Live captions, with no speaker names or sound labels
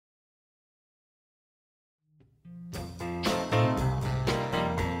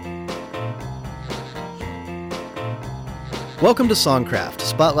Welcome to Songcraft,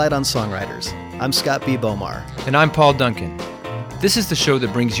 Spotlight on Songwriters. I'm Scott B. Bomar. And I'm Paul Duncan. This is the show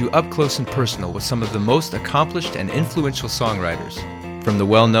that brings you up close and personal with some of the most accomplished and influential songwriters, from the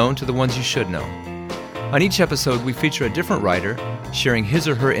well-known to the ones you should know. On each episode, we feature a different writer, sharing his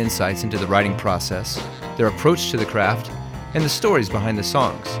or her insights into the writing process, their approach to the craft, and the stories behind the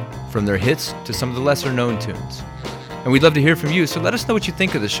songs, from their hits to some of the lesser-known tunes. And we'd love to hear from you, so let us know what you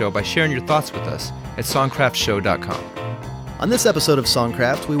think of the show by sharing your thoughts with us at songcraftshow.com. On this episode of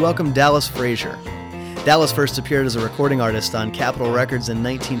Songcraft, we welcome Dallas Frazier. Dallas first appeared as a recording artist on Capitol Records in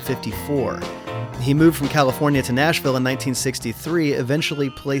 1954. He moved from California to Nashville in 1963,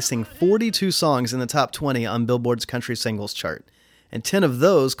 eventually placing 42 songs in the top 20 on Billboard's country singles chart, and 10 of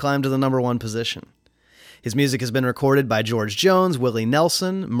those climbed to the number one position. His music has been recorded by George Jones, Willie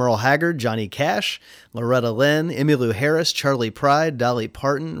Nelson, Merle Haggard, Johnny Cash, Loretta Lynn, Emmylou Harris, Charley Pride, Dolly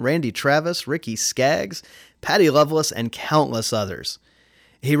Parton, Randy Travis, Ricky Skaggs, Patty Loveless, and countless others.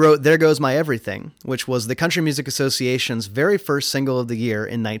 He wrote There Goes My Everything, which was the Country Music Association's very first single of the year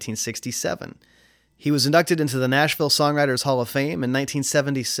in 1967. He was inducted into the Nashville Songwriters Hall of Fame in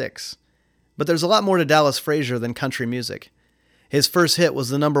 1976. But there's a lot more to Dallas Frazier than country music. His first hit was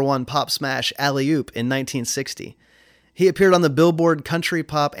the number one pop smash Alley-Oop in 1960. He appeared on the Billboard Country,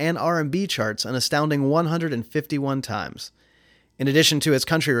 Pop, and R&B charts an astounding 151 times. In addition to his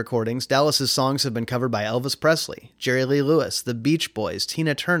country recordings, Dallas's songs have been covered by Elvis Presley, Jerry Lee Lewis, the Beach Boys,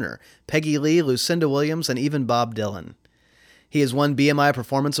 Tina Turner, Peggy Lee, Lucinda Williams, and even Bob Dylan. He has won BMI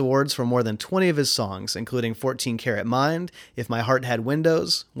Performance Awards for more than 20 of his songs, including 14 Karat Mind, If My Heart Had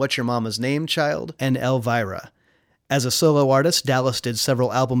Windows, What's Your Mama's Name, Child, and Elvira. As a solo artist, Dallas did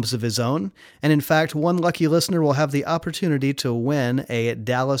several albums of his own, and in fact, one lucky listener will have the opportunity to win a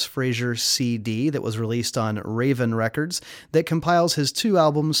Dallas Frazier CD that was released on Raven Records that compiles his two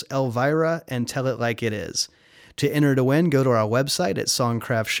albums, Elvira and Tell It Like It Is. To enter to win, go to our website at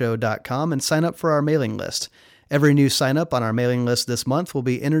songcraftshow.com and sign up for our mailing list. Every new sign-up on our mailing list this month will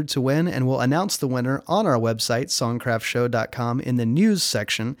be entered to win, and we'll announce the winner on our website, songcraftshow.com, in the news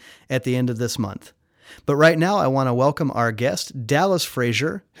section at the end of this month. But right now, I want to welcome our guest, Dallas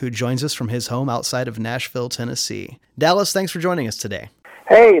Frazier, who joins us from his home outside of Nashville, Tennessee. Dallas, thanks for joining us today.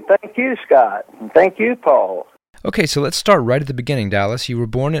 Hey, thank you, Scott. And thank you, Paul. Okay, so let's start right at the beginning, Dallas. You were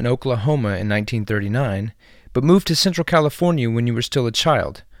born in Oklahoma in 1939, but moved to Central California when you were still a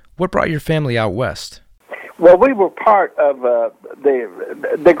child. What brought your family out west? Well, we were part of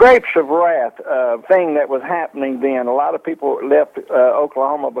the Grapes of Wrath thing that was happening then. A lot of people left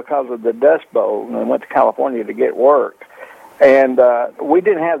Oklahoma because of the Dust Bowl and went to California to get work. And we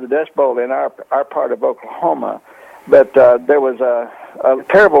didn't have the Dust Bowl in our part of Oklahoma, but there was a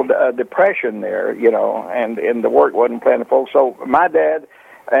terrible depression there, you know, and the work wasn't plentiful. So my dad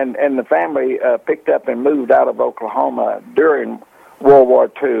and the family picked up and moved out of Oklahoma during World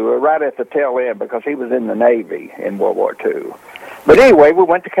War II, right at the tail end, because he was in the Navy in World War II. But anyway, we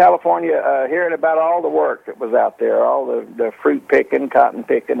went to California hearing about all the work that was out there, all the fruit picking, cotton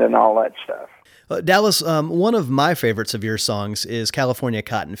picking, and all that stuff. Dallas, one of my favorites of your songs is California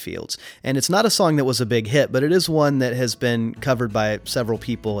Cotton Fields. And it's not a song that was a big hit, but it is one that has been covered by several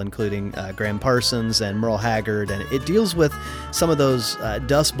people, including Graham Parsons and Merle Haggard. And it deals with some of those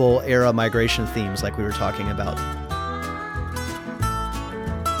Dust Bowl era migration themes like we were talking about.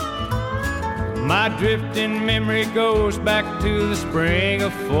 My drifting memory goes back to the spring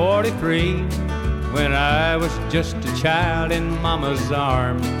of 43, when I was just a child in Mama's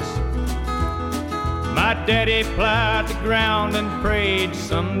arms. My daddy plowed the ground and prayed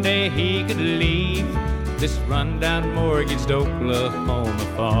someday he could leave this rundown mortgaged Oklahoma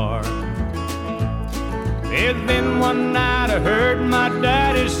farm. And then one night I heard my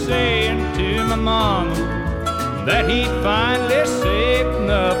daddy saying to my mama that he'd finally saved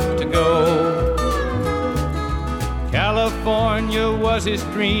enough to go. California was his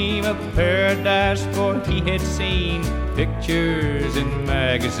dream, a paradise, for he had seen pictures in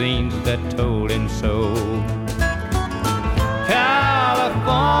magazines that told him so.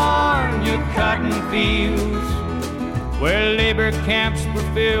 California cotton fields, where labor camps were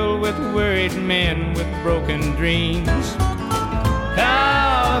filled with worried men with broken dreams.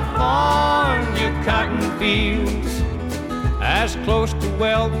 California cotton fields, as close to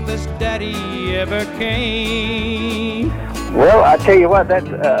wealth as Daddy ever came. Well, I tell you what,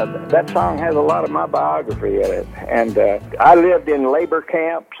 that song has a lot of my biography in it. And I lived in labor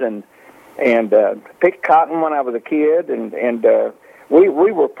camps and picked cotton when I was a kid, and we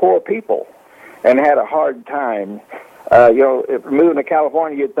were poor people and had a hard time. If moving to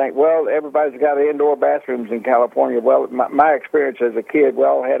California, you'd think, well, everybody's got indoor bathrooms in California. Well, my experience as a kid, we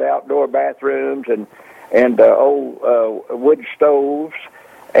all had outdoor bathrooms, and and old wood stoves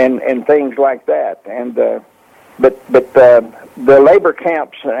and things like that. And but the labor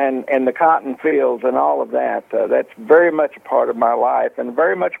camps and the cotton fields and all of that, that's very much a part of my life and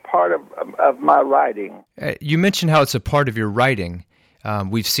very much part of my writing. You mentioned how it's a part of your writing.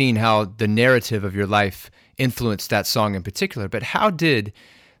 We've seen how the narrative of your life influenced that song in particular, but how did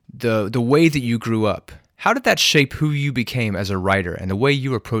the way that you grew up, how did that shape who you became as a writer and the way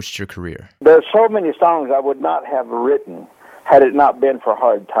you approached your career? There's so many songs I would not have written had it not been for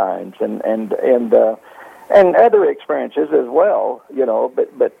hard times and other experiences as well, you know.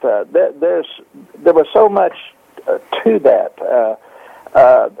 But there was so much to that.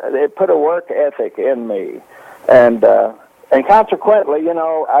 It put a work ethic in me, and consequently, you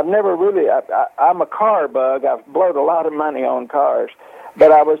know, I've never really. I'm a car bug. I've blowed a lot of money on cars,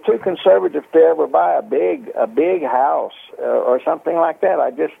 but I was too conservative to ever buy a big house or something like that.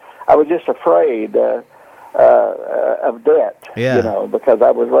 I was just afraid of debt, you know, because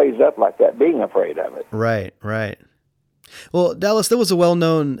I was raised up like that, being afraid of it. Right. Well, Dallas, there was a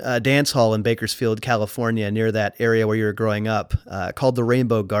well-known dance hall in Bakersfield, California, near that area where you were growing up, called the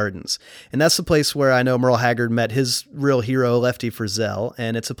Rainbow Gardens. And that's the place where I know Merle Haggard met his real hero, Lefty Frizzell.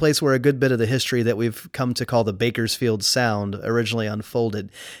 And it's a place where a good bit of the history that we've come to call the Bakersfield Sound originally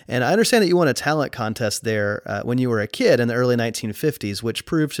unfolded. And I understand that you won a talent contest there when you were a kid in the early 1950s, which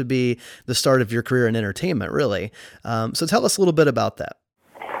proved to be the start of your career in entertainment, really. So tell us a little bit about that.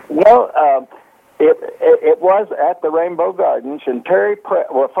 Well, It was at the Rainbow Gardens, and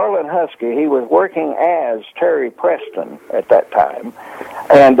Ferlin Husky, he was working as Terry Preston at that time,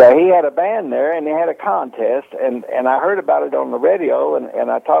 and he had a band there, and he had a contest, and I heard about it on the radio, and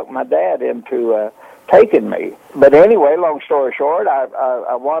I talked my dad into taking me. But anyway, long story short,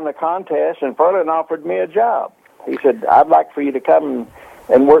 I won the contest, and Ferlin offered me a job. He said, "I'd like for you to come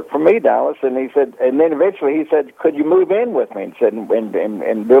and work for me, Dallas." And he said, and then eventually he said, "Could you move in with me?" And said, and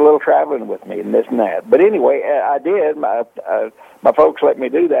do a little traveling with me and this and that. But anyway, I did. My folks let me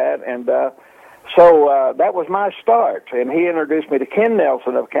do that, and so that was my start. And he introduced me to Ken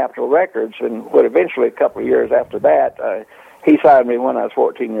Nelson of Capitol Records, and what eventually a couple of years after that, he signed me when I was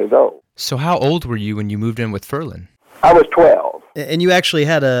 14 years old. So how old were you when you moved in with Ferlin? I was 12. And you actually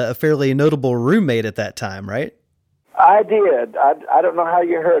had a fairly notable roommate at that time, right? I did. I don't know how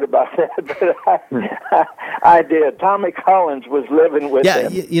you heard about that, but I did. Tommy Collins was living with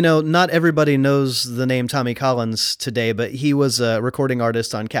him. Yeah, you know, not everybody knows the name Tommy Collins today, but he was a recording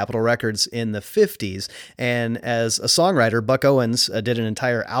artist on Capitol Records in the 50s. And as a songwriter, Buck Owens did an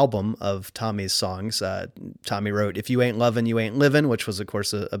entire album of Tommy's songs. Tommy wrote If You Ain't Lovin', You Ain't Livin', which was, of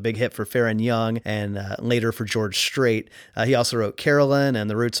course, a big hit for Farron Young and later for George Strait. He also wrote Carolyn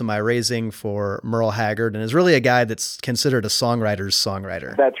and The Roots of My Raising for Merle Haggard, and is really a guy that's considered a songwriter's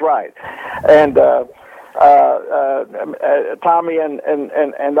songwriter. That's right. And Tommy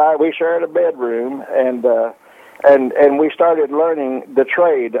and I, we shared a bedroom, and we started learning the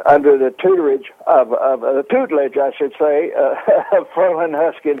trade under the tutelage of I should say, of Ferlin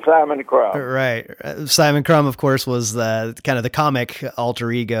Husky and Simon Crumb. Right. Simon Crumb, of course, was the kind of the comic alter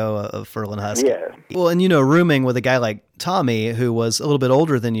ego of Ferlin Husky. Yes. Well, and you know, rooming with a guy like Tommy, who was a little bit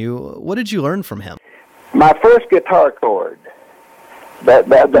older than you, what did you learn from him? My first guitar chord,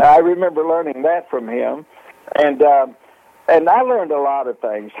 that I remember learning that from him, and I learned a lot of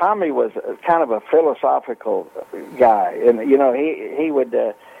things. Tommy was kind of a philosophical guy, and you know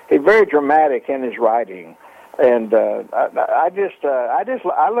he's very dramatic in his writing, and I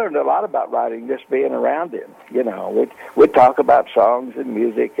learned a lot about writing just being around him. You know, we'd talk about songs and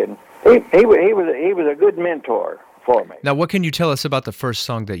music, and he was a good mentor for me. Now, what can you tell us about the first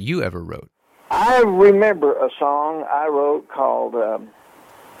song that you ever wrote? I remember a song I wrote called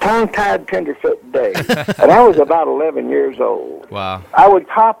Tongue-Tied Tenderfoot Day, and I was about 11 years old. Wow. I would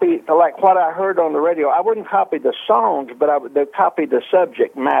copy, like what I heard on the radio. I wouldn't copy the songs, but I would copy the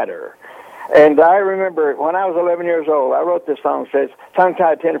subject matter. And I remember when I was 11 years old, I wrote this song that says,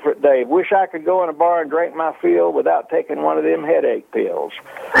 Tongue-Tied Tenderfoot Dave, wish I could go in a bar and drink my fill without taking one of them headache pills.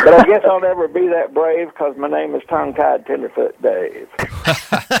 But I guess I'll never be that brave because my name is Tongue-Tied Tenderfoot Dave.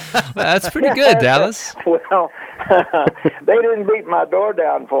 Well, that's pretty good, Dallas. Well, they didn't beat my door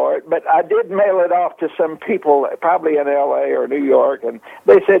down for it, but I did mail it off to some people, probably in L.A. or New York, and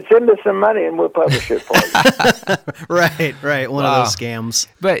they said, send us some money and we'll publish it for you. Right. One of those scams.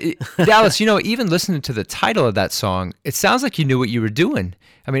 But, Dallas, you know, even listening to the title of that song, it sounds like you knew what you were doing.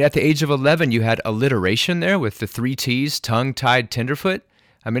 I mean, at the age of 11, you had alliteration there with the 3 T's, tongue-tied tenderfoot.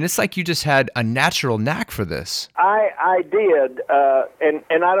 I mean, it's like you just had a natural knack for this. I did,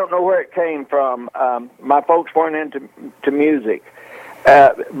 and I don't know where it came from. My folks weren't into music,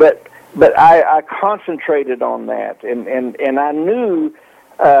 but but I concentrated on that, and I knew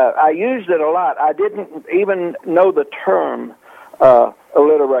I used it a lot. I didn't even know the term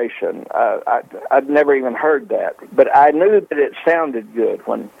alliteration. I'd never even heard that, but I knew that it sounded good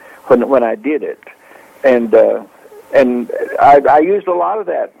when I did it, and I used a lot of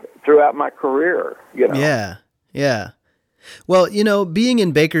that throughout my career. Yeah. Well, being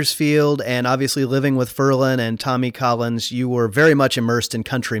in Bakersfield and obviously living with Ferlin and Tommy Collins, you were very much immersed in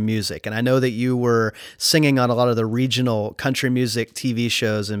country music. And I know that you were singing on a lot of the regional country music TV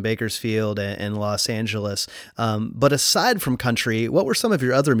shows in Bakersfield and Los Angeles. But aside from country, what were some of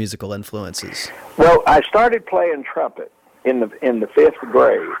your other musical influences? Well, I started playing trumpet in the fifth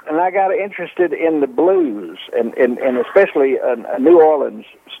grade, and I got interested in the blues and especially New Orleans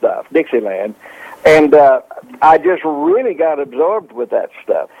stuff, Dixieland. And I just really got absorbed with that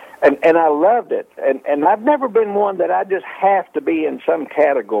stuff, and I loved it. And I've never been one that I just have to be in some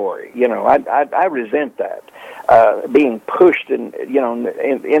category. I resent that being pushed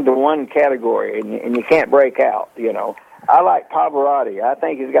into one category, and you can't break out. I like Pavarotti. I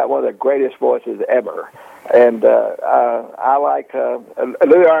think he's got one of the greatest voices ever. And I like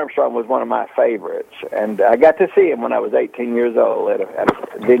Louis Armstrong was one of my favorites, and I got to see him when I was 18 years old at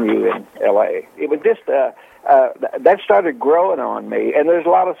a venue in L.A. It was just that started growing on me, and there's a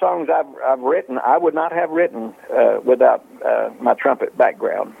lot of songs I've written I would not have written without my trumpet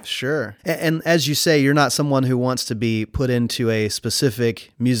background. Sure. And as you say, you're not someone who wants to be put into a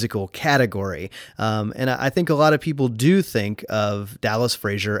specific musical category. And I think a lot of people do think of Dallas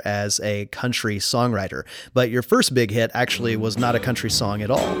Frazier as a country songwriter, but your first big hit actually was not a country song at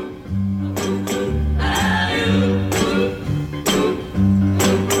all.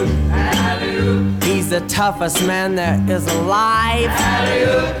 The toughest man there is alive,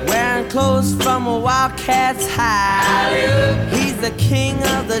 wearing clothes from a wildcat's hide. He's the king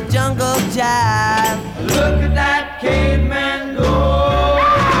of the jungle jive. Look at that caveman go.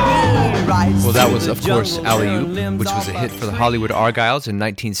 Well, that was, of course, Alley-Oop, which was a hit for the Hollywood Argyles in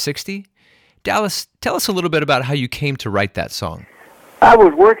 1960. Dallas, tell us a little bit about how you came to write that song. I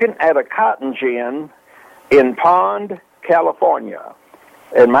was working at a cotton gin in Pond, California.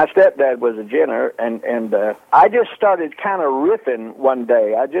 And my stepdad was a ginner, and I just started kind of riffing one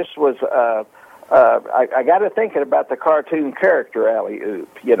day. I just was, I got to thinking about the cartoon character Alley-Oop,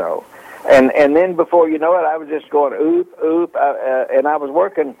 And then before you know it, I was just going oop, oop, and I was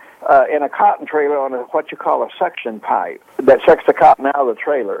working in a cotton trailer on what you call a suction pipe that sucks the cotton out of the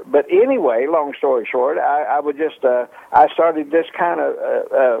trailer. But anyway, long story short, I would just, I started just kind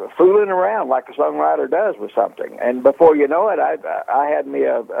of fooling around like a songwriter does with something. And before you know it, I had me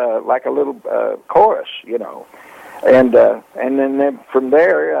like a little chorus, And then from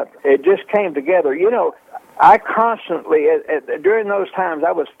there, it just came together. I constantly, during those times,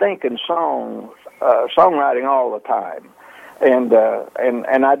 I was thinking songwriting all the time, and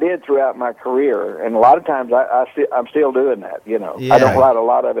I did throughout my career. And a lot of times, I'm still doing that. Yeah. I don't write a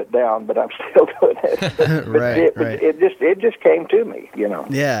lot of it down, but I'm still doing it. Right. It just came to me.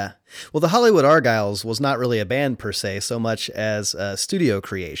 Yeah. Well, the Hollywood Argyles was not really a band per se, so much as a studio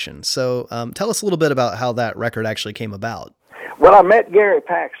creation. So, tell us a little bit about how that record actually came about. Well, I met Gary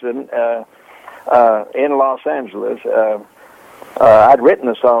Paxton in Los Angeles. I'd written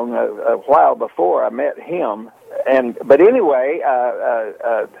a song a while before I met him, but anyway,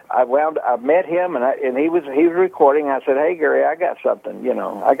 I met him, and he was recording. I said, "Hey, Gary, I got something.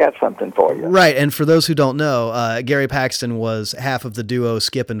 I got something for you." Right, and for those who don't know, Gary Paxton was half of the duo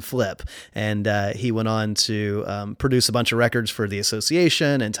Skip and Flip, and he went on to produce a bunch of records for the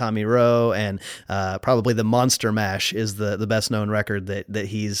Association and Tommy Roe, and probably the Monster Mash is the best known record that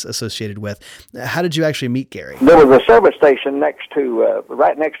he's associated with. How did you actually meet Gary? There was a service station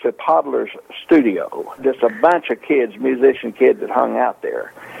right next to Podler's studio. Just a bunch of kids, musician kids that hung out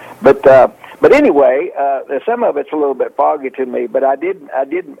there. But anyway, some of it's a little bit foggy to me, but I did.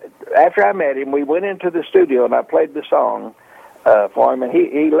 After I met him, we went into the studio and I played the song for him, and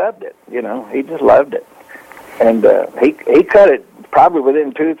he loved it. He just loved it, and he cut it probably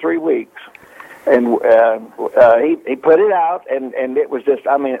within 2 or 3 weeks, and he put it out, and it was just,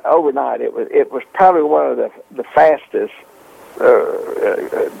 overnight it was probably one of the fastest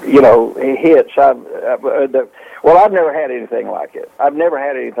hits I've never had anything like it. I've never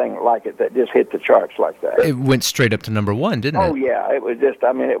had anything like it that just hit the charts like that. It went straight up to number one, didn't it? Oh yeah, it was just.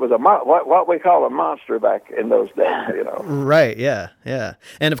 It was what we call a monster back in those days. Right. Yeah.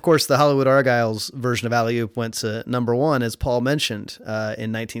 And of course, the Hollywood Argyles version of Alley-Oop went to number one, as Paul mentioned,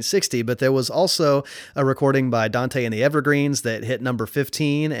 in 1960. But there was also a recording by Dante and the Evergreens that hit number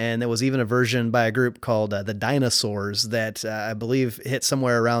 15, and there was even a version by a group called the Dinosaurs that I believe hit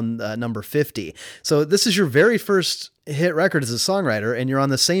somewhere around number 50. So this is your very first hit record as a songwriter, and you're on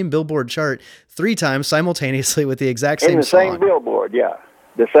the same Billboard chart 3 times simultaneously with the exact same song. In the same Billboard, yeah.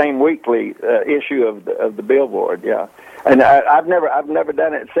 The same weekly issue of the Billboard, yeah. And I've never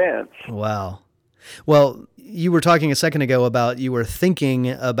done it since. Wow. Well, you were talking a second ago about you were thinking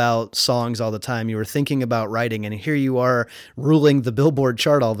about songs all the time. You were thinking about writing, and here you are ruling the Billboard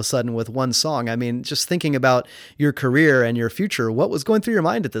chart all of a sudden with one song. I mean, just thinking about your career and your future, what was going through your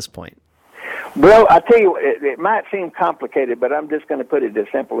mind at this point? Well, I tell you, it might seem complicated, but I'm just going to put it as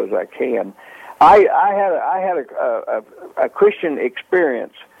simple as I can. I had a Christian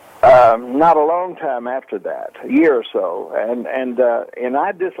experience not a long time after that, a year or so, and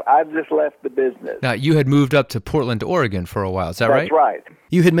I just left the business. Now, you had moved up to Portland, Oregon for a while. Is that right? That's right.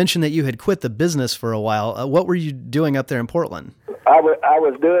 You had mentioned that you had quit the business for a while. What were you doing up there in Portland? I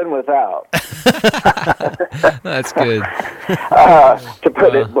was doing without. That's good. To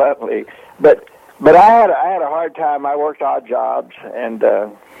put it bluntly, but I had a hard time. I worked odd jobs and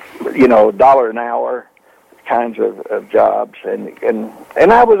 $1 an hour kinds of jobs, and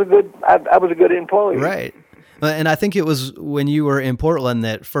I was a good employee. Right. And I think it was when you were in Portland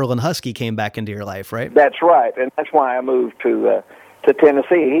that Ferlin Husky came back into your life, right? That's right, and that's why I moved to Tennessee.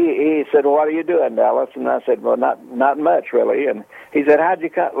 He said, "Well, what are you doing, Dallas?" And I said, "Well, not much really." And he said, "How'd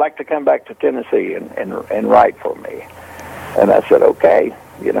you like to come back to Tennessee and write for me?" And I said, "Okay."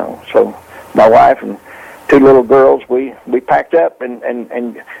 So my wife and 2 little girls, we packed up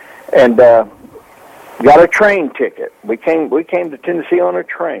and got a train ticket. We came to Tennessee on a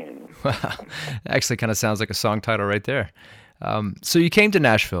train. Wow. Actually kind of sounds like a song title right there. So you came to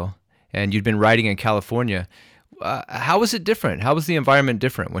Nashville, and you'd been writing in California. How was it different? How was the environment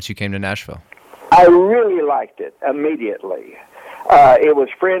different once you came to Nashville? I really liked it immediately. It was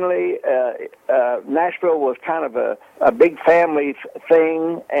friendly. Nashville was kind of a big family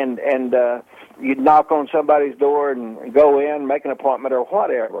thing, and you'd knock on somebody's door and go in, make an appointment or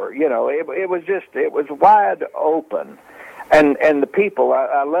whatever. It was wide open, and the people.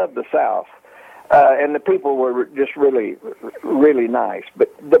 I love the South, and the people were just really, really nice.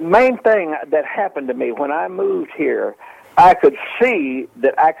 But the main thing that happened to me when I moved here, I could see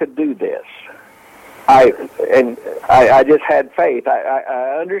that I could do this. I just had faith.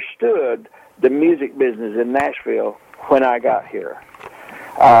 I understood the music business in Nashville when I got here.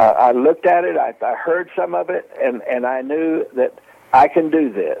 I looked at it, I heard some of it, and I knew that I can do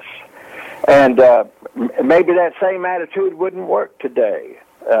this. And maybe that same attitude wouldn't work today.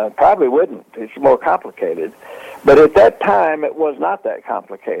 Probably wouldn't. It's more complicated. But at that time, it was not that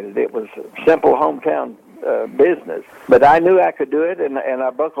complicated. It was simple hometown business. But I knew I could do it, and I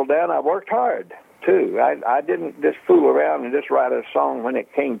buckled down. I worked hard, too. I didn't just fool around and just write a song when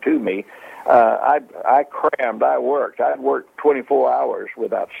it came to me. I crammed. I worked. I'd worked 24 hours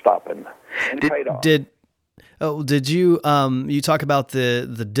without stopping. And paid off. Did you you talk about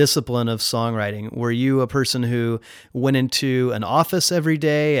the discipline of songwriting? Were you a person who went into an office every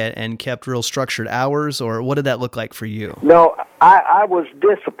day and kept real structured hours, or what did that look like for you? No, I was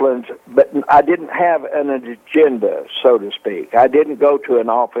disciplined, but I didn't have an agenda, so to speak. I didn't go to an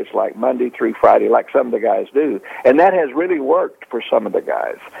office like Monday through Friday like some of the guys do, and that has really worked for some of the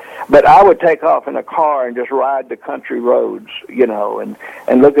guys. But I would take off in a car and just ride the country roads,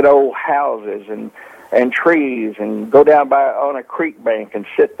 and look at old houses and trees, and go down on a creek bank and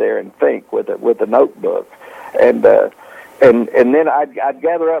sit there and think with a notebook, and then I'd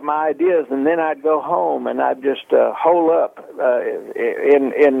gather up my ideas, and then I'd go home and I'd just hole up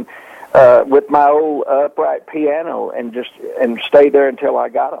with my old upright piano and stay there until I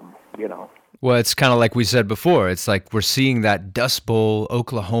got them. Well, it's kind of like we said before. It's like we're seeing that Dust Bowl,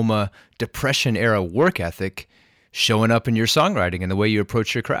 Oklahoma, Depression-era work ethic showing up in your songwriting and the way you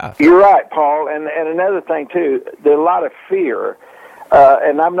approach your craft. You're right, Paul. And another thing, too, there's a lot of fear,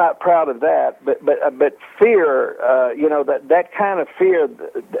 and I'm not proud of that, but fear, that kind of fear,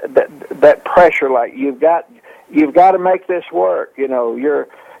 that pressure, like you've got to make this work.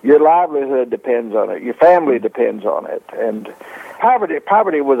 Your livelihood depends on it. Your family depends on it. And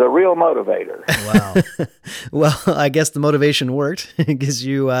poverty was a real motivator. Wow. Well, I guess the motivation worked because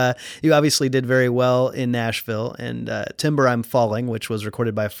you obviously did very well in Nashville, and Timber I'm Falling, which was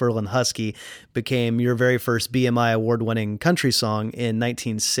recorded by Ferlin Husky, became your very first BMI award-winning country song in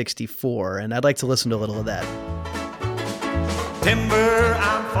 1964. And I'd like to listen to a little of that. Timber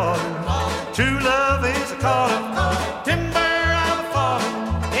I'm falling, true love is a calling. Timber I'm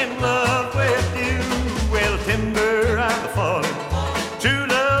falling, in love with you. Well, timber I'm falling, true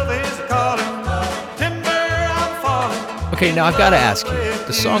love is a calling. Timber I'm falling. Okay, now I've got to ask you,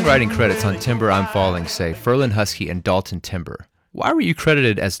 The songwriting credits on Timber I'm Falling say Ferlin Husky and Dalton Timber. Why were you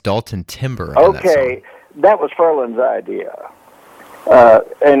credited as Dalton Timber on that song? Okay, that was Ferlin's idea.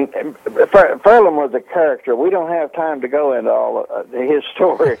 And Ferlin was a character. We don't have time to go into all his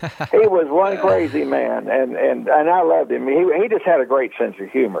story. He was one crazy man, and I loved him. He just had a great sense of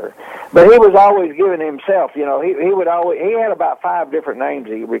humor. But he was always giving himself, he had about 5 different names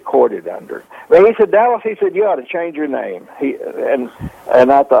he recorded under. But he said, Dallas, he said, you ought to change your name.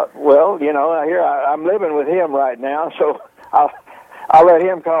 And I thought, well, here I'm living with him right now, so I'll let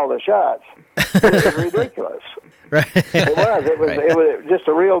him call the shots. It was ridiculous. Right. It was just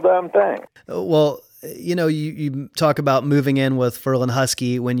a real dumb thing. Well, you talk about moving in with Ferlin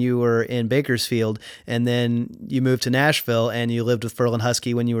Husky when you were in Bakersfield, and then you moved to Nashville and you lived with Ferlin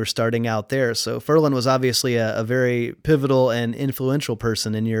Husky when you were starting out there. So Ferlin was obviously a very pivotal and influential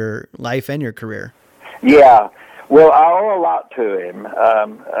person in your life and your career. Yeah. Well, I owe a lot to him.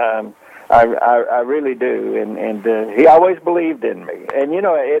 I really do, and he always believed in me. And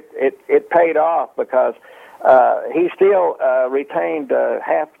it paid off because he still retained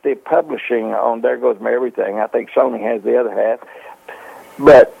half the publishing on There Goes My Everything. I think Sony has the other half.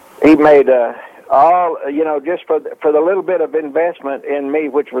 But he made all, just for the little bit of investment in me,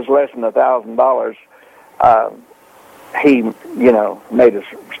 which was less than $1,000. He, made a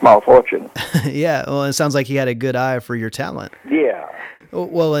small fortune. Yeah, well, it sounds like he had a good eye for your talent. Yeah.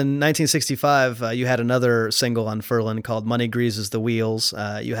 Well, in 1965, you had another single on Ferlin called Money Greases the Wheels.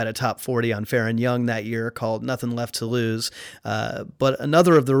 You had a top 40 on Fair and Young that year called Nothing Left to Lose. But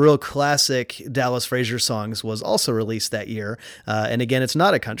another of the real classic Dallas Frazier songs was also released that year. And again, it's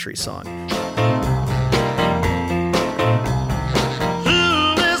not a country song.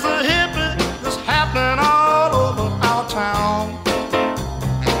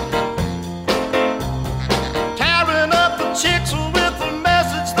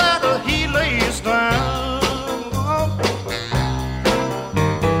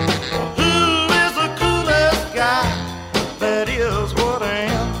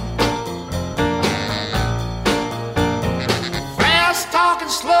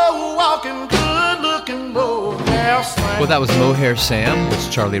 Well, that was Mohair Sam,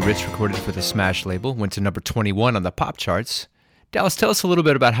 which Charlie Rich recorded for the Smash label, went to number 21 on the pop charts. Dallas, tell us a little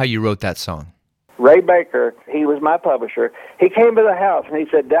bit about how you wrote that song. Ray Baker, he was my publisher. He came to the house and he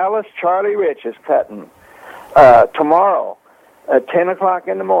said, Dallas, Charlie Rich is cutting tomorrow at 10 o'clock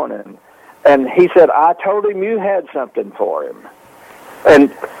in the morning. And he said, I told him you had something for him.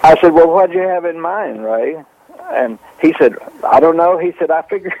 And I said, well, what'd you have in mind, Ray? And he said, I don't know. He said, I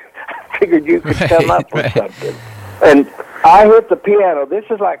figured you could come up with something. And I hit the piano. This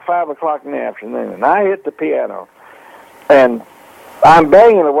is like 5 o'clock in the afternoon, and I hit the piano, and I'm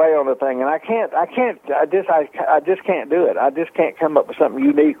banging away on the thing, and I just can't do it. I just can't come up with something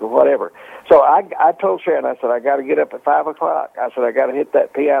unique or whatever. So I told Sharon, I said, I got to get up at 5 o'clock. I said, I got to hit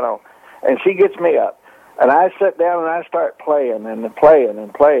that piano, and she gets me up, and I sit down and I start playing and playing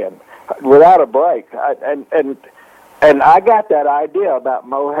and playing without a break. And I got that idea about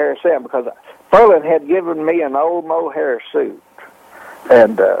Mohair Sam because Ferlin had given me an old mohair suit,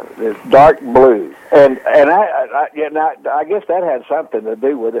 and it's dark blue, and I guess that had something to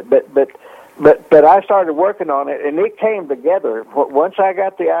do with it. But I started working on it, and it came together. Once I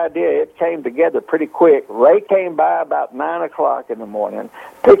got the idea, it came together pretty quick. Ray came by about 9 o'clock in the morning,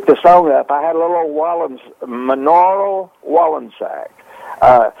 picked the song up. I had a little monaural Wallensack.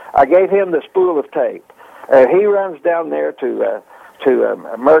 I gave him the spool of tape. He runs down there to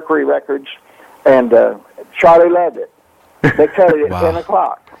Mercury Records. And Charlie loved it. They cut it at 10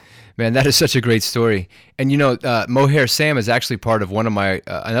 o'clock. Man, that is such a great story. And Mohair Sam is actually part of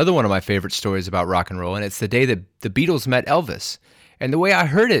another one of my favorite stories about rock and roll, and it's the day that the Beatles met Elvis. And the way I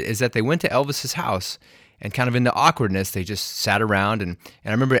heard it is that they went to Elvis's house, and kind of in the awkwardness, they just sat around, and I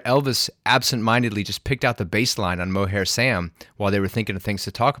remember Elvis absent-mindedly just picked out the bass line on Mohair Sam while they were thinking of things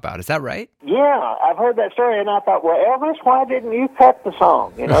to talk about. Is that right? Yeah, I've heard that story, and I thought, well, Elvis, why didn't you cut the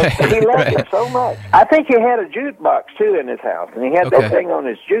song? He loved it so much. I think he had a jukebox, too, in his house, and he had that thing on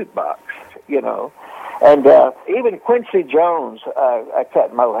his jukebox, And even Quincy Jones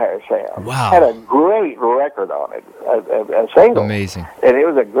cut Mohair Sam. Wow. Had a great record on it, a single. Amazing. And it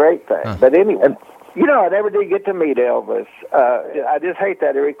was a great thing. Huh. But anyway... I never did get to meet Elvis. I just hate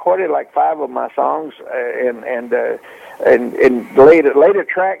that. He recorded like 5 of my songs and laid a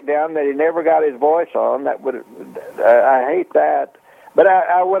track down that he never got his voice on. I hate that. But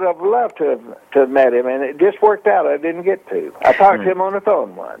I would have loved to have met him, and it just worked out. I didn't get to. I talked to him on the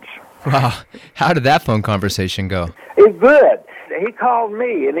phone once. Wow. How did that phone conversation go? It's good. He called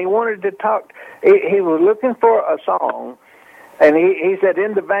me, and he wanted to talk. He was looking for a song And he said,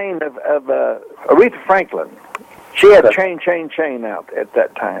 in the vein of Aretha Franklin, she had Chain, Chain, Chain out at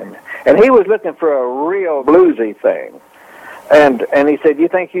that time. And he was looking for a real bluesy thing. And he said, you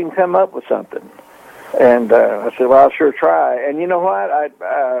think you can come up with something? And I said, well, I'll sure try. And you know what?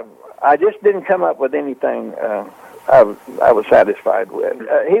 I just didn't come up with anything I was satisfied with.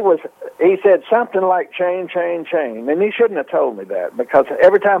 He said something like chain, chain, chain. And he shouldn't have told me that, because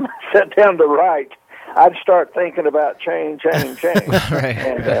every time I sat down to write, I'd start thinking about chain, chain, chain.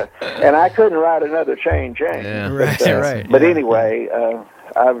 Right. And I couldn't write another chain, chain. Yeah. Right. But anyway,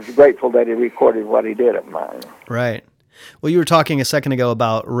 I was grateful that he recorded what he did of mine. Right. Well, you were talking a second ago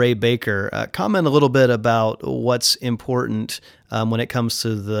about Ray Baker. Comment a little bit about what's important when it comes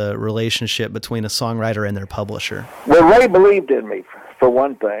to the relationship between a songwriter and their publisher. Well, Ray believed in me, for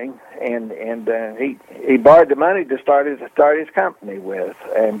one thing, and he borrowed the money to start his company with,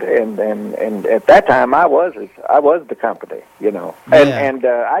 and at that time I was the company, you know, and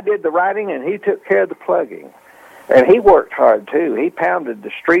I did the writing and he took care of the plugging, and he worked hard too. He pounded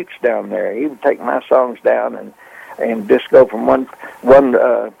the streets down there. He would take my songs down and just go from one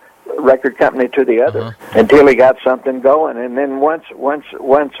record company to the other until he got something going. And then once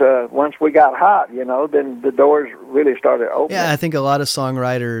we got hot, you know, then the doors really started opening. Yeah, I think a lot of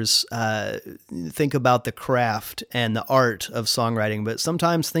songwriters think about the craft and the art of songwriting, but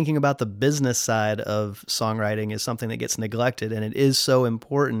sometimes thinking about the business side of songwriting is something that gets neglected, and it is so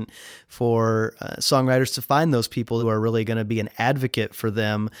important for songwriters to find those people who are really going to be an advocate for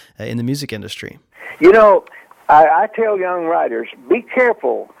them in the music industry. You know, I tell young writers, be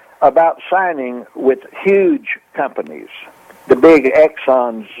careful about signing with huge companies, the big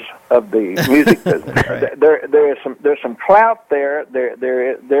Exxons of the music business. Right. There's some clout there.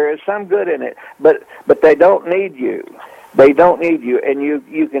 There is some good in it, but they don't need you. They don't need you, and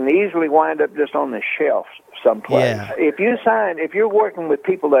you can easily wind up just on the shelf someplace. Yeah. If you're working with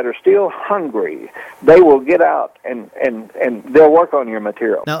people that are still hungry, they will get out and they'll work on your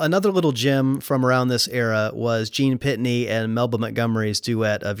material. Now, another little gem from around this era was Gene Pitney and Melba Montgomery's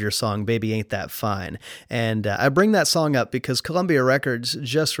duet of your song "Baby Ain't That Fine." And I bring that song up because Columbia Records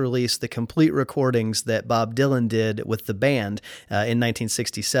just released the complete recordings that Bob Dylan did with the band in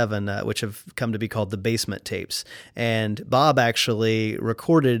 1967, which have come to be called the Basement Tapes. And Bob actually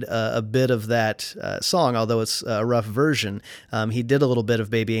recorded a bit of that song, although it's a rough version. He did a little bit of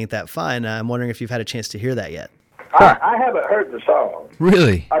 "Baby Ain't That Fine." I'm wondering if you've had a chance to hear that yet. I haven't heard the song.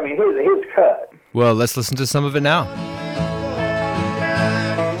 Really? I mean, his cut. Well, let's listen to some of it now.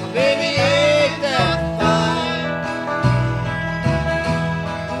 Baby, ain't that fine?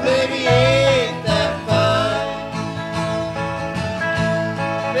 Baby, ain't that fine?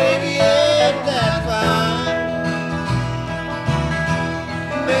 Baby, ain't that fine?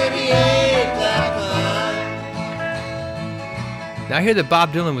 Baby, ain't that fine? Now, I hear that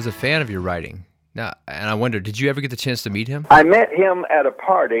Bob Dylan was a fan of your writing. Now, and I wonder, did you ever get the chance to meet him? I met him at a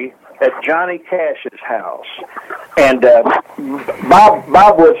party at Johnny Cash's house, and Bob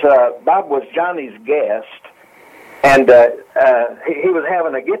was Johnny's guest, and he was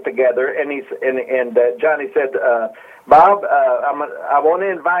having a get together, and Johnny said, Bob, I want to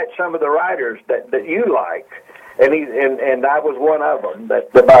invite some of the writers that you like, and I was one of them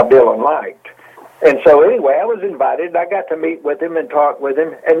that Bob Dylan liked. And so anyway, I was invited. I got to meet with him and talk with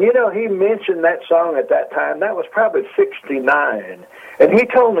him. And, you know, he mentioned that song at that time. That was probably 1969. And he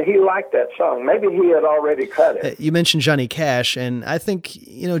told me he liked that song. Maybe he had already cut it. You mentioned Johnny Cash, and I think,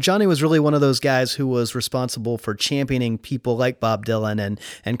 you know, Johnny was really one of those guys who was responsible for championing people like Bob Dylan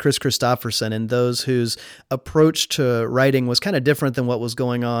and Chris Christopherson, and those whose approach to writing was kind of different than what was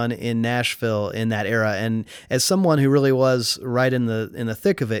going on in Nashville in that era. And as someone who really was right in the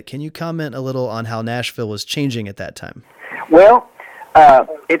thick of it, can you comment a little on how Nashville was changing at that time? Well,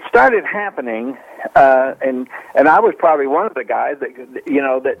 it started happening, and I was probably one of the guys that, you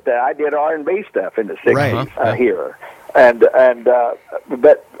know, that I did R&B stuff in the 60s here,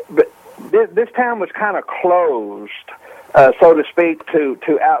 but this town was kind of closed, so to speak,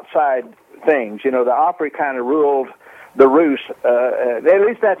 to outside things. You know, the Opry kind of ruled the roost. At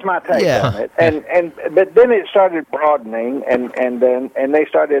least that's my take on it. But then it started broadening, and they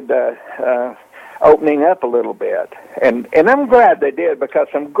started opening up a little bit, and I'm glad they did, because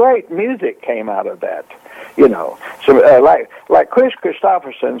some great music came out of that. You know, so like Chris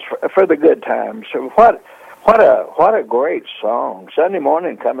Christopherson's for the Good Times. So what a great song! Sunday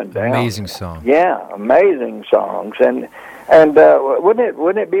Morning Coming Down. Amazing song. Yeah, amazing songs, and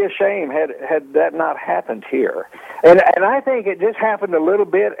wouldn't it be a shame had that not happened here? And I think it just happened a little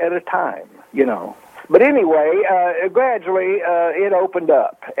bit at a time. You know. But anyway, gradually it opened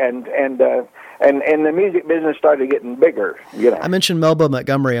up, and and the music business started getting bigger. I mentioned Melba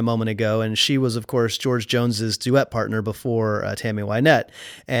Montgomery a moment ago, and she was, of course, George Jones's duet partner before Tammy Wynette.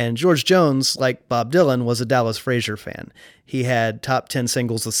 And George Jones, like Bob Dylan, was a Dallas Frazier fan. He had top 10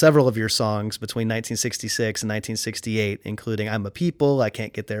 singles with several of your songs between 1966 and 1968, including I'm a People, I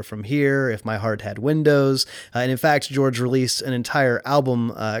Can't Get There From Here, If My Heart Had Windows. And in fact, George released an entire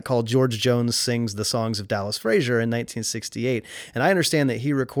album called George Jones Sings the Songs of Dallas Frazier in 1968. And I understand that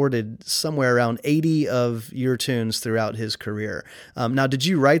he recorded somewhere around 80 of your tunes throughout his career. Now, did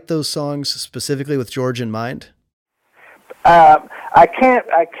you write those songs specifically with George in mind? I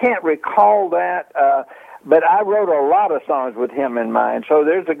can't recall that. But I wrote a lot of songs with him in mind, so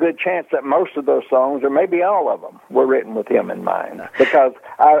there's a good chance that most of those songs, or maybe all of them, were written with him in mind, because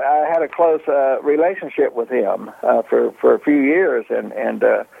I had a close relationship with him for a few years, and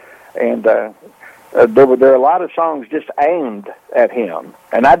there were a lot of songs just aimed at him.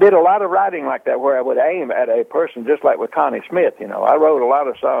 And I did a lot of writing like that, where I would aim at a person, just like with Connie Smith. I wrote a lot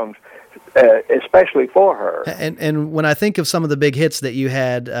of songs especially for her. And when I think of some of the big hits that you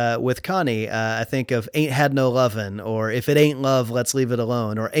had with Connie, I think of Ain't Had No Lovin', or If It Ain't Love, Let's Leave It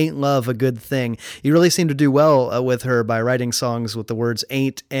Alone, or Ain't Love a Good Thing. You really seem to do well with her by writing songs with the words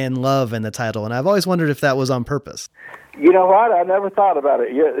ain't and love in the title, and I've always wondered if that was on purpose. You know what? I never thought about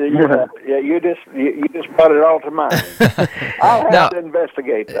it. You just brought it all to mind. I'll have to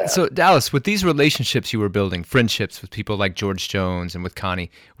investigate that. So, Dallas, with these relationships you were building, friendships with people like George Jones and with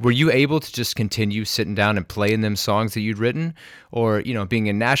Connie, were you able to just continue sitting down and playing them songs that you'd written? Or, being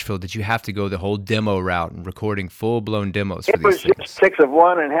in Nashville, did you have to go the whole demo route and recording full-blown demos for these things? It was just 6 of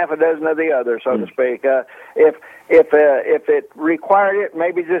one and half a dozen of the other, so to speak. If it required it,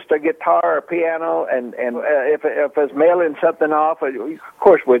 maybe just a guitar or piano, and if it's mailing something off, of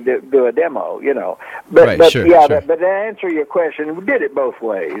course we'd do a demo, But, right, but sure, yeah, sure. But to answer your question, we did it both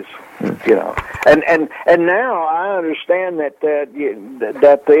ways, And now I understand that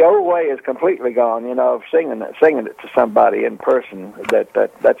the old way is completely gone, of singing it to somebody in person.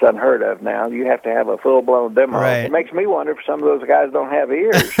 That's unheard of now. You have to have a full-blown demo. Right. It makes me wonder if some of those guys don't have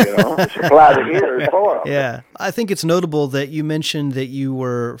ears, supply the ears for them. Yeah. I think it's notable that you mentioned that you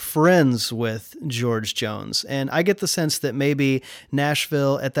were friends with George Jones, and I get the sense that maybe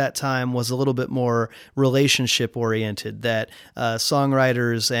Nashville at that time was a little bit more relationship-oriented, that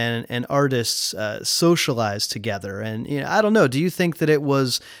songwriters and artists socialized together. And I don't know, do you think that it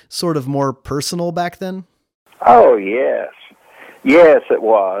was sort of more personal back then? Oh, yes. Yes, it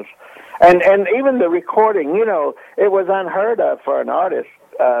was. And even the recording, it was unheard of for an artist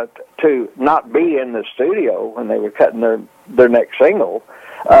to not be in the studio when they were cutting their next single.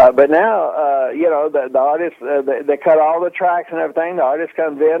 But now, the artists, they cut all the tracks and everything. The artist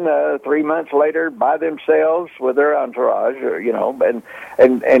comes in 3 months later by themselves with their entourage, and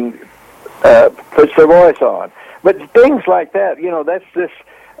puts their voice on. But things like that, that's just...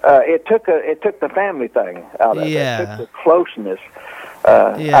 It took the family thing out of it. It took the closeness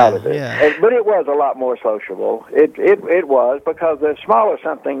out of it. Yeah. But it was a lot more sociable. It was, because the smaller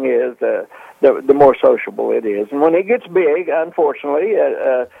something is, the more sociable it is. And when it gets big, unfortunately,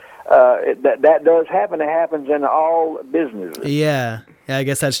 that does happen. It happens in all businesses. Yeah, I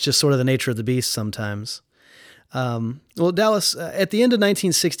guess that's just sort of the nature of the beast sometimes. Well, Dallas, at the end of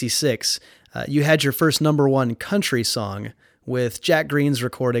 1966, you had your first #1 country song with Jack Green's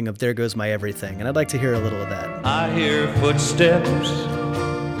recording of There Goes My Everything, and I'd like to hear a little of that. I hear footsteps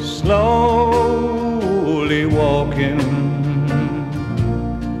slowly walking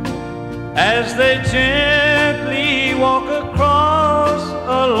as they gently walk across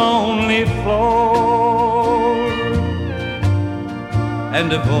a lonely floor,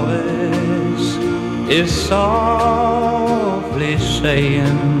 and a voice is softly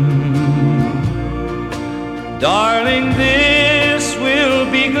saying, darling, this will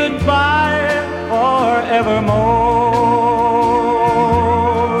be goodbye forevermore.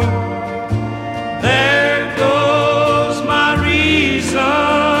 There goes my reason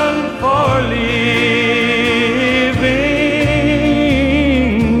for living.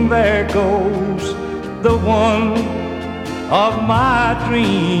 There goes the one of my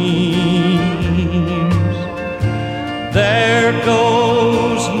dreams. There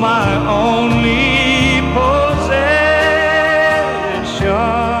goes my only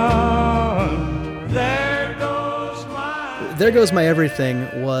There Goes My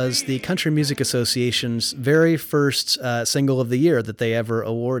Everything was the Country Music Association's very first single of the year that they ever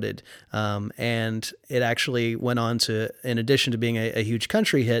awarded. And it actually went on to, in addition to being a huge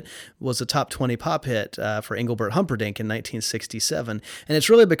country hit, was a top 20 pop hit for Engelbert Humperdinck in 1967. And it's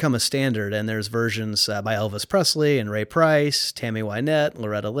really become a standard, and there's versions by Elvis Presley and Ray Price, Tammy Wynette,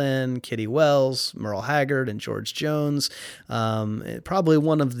 Loretta Lynn, Kitty Wells, Merle Haggard, and George Jones. Probably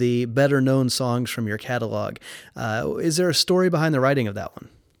one of the better-known songs from your catalog. Is there a story behind the writing of that one?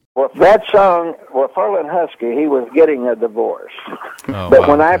 Well, that song, Ferlin Husky, he was getting a divorce. Oh, but wow.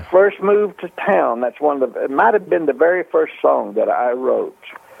 when I first moved to town, that's it might have been the very first song that I wrote.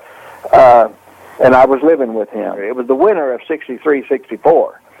 And I was living with him. It was the winter of 63,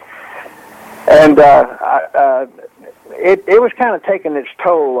 64. And it was kind of taking its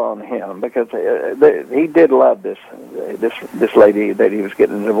toll on him because he did love this lady that he was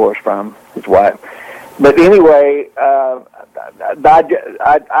getting a divorce from, his wife. But anyway, I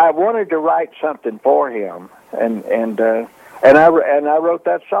wanted to write something for him, and I wrote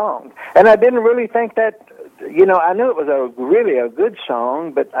that song. And I didn't really think that, I knew it was really a good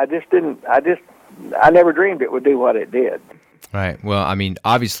song, but I never dreamed it would do what it did. Right. Well, I mean,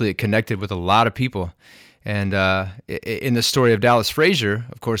 obviously it connected with a lot of people. And in the story of Dallas Frazier,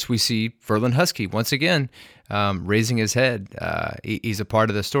 of course, we see Ferlin Husky once again raising his head. He's a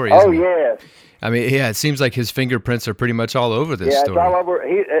part of the story, isn't he? Oh, yes. I mean, yeah, it seems like his fingerprints are pretty much all over this story. Yeah, it's all over.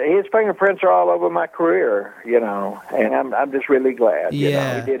 His fingerprints are all over my career, and I'm just really glad. He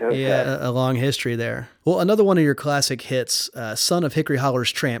did hook up. A long history there. Well, another one of your classic hits, Son of Hickory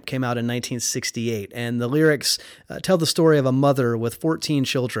Holler's Tramp, came out in 1968, and the lyrics tell the story of a mother with 14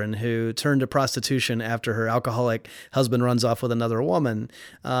 children who turned to prostitution after her alcoholic husband runs off with another woman.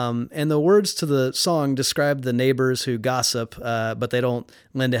 And the words to the song describe the neighbors who gossip, but they don't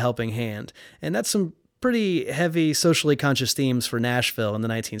lend a helping hand. And that's some pretty heavy socially conscious themes for Nashville in the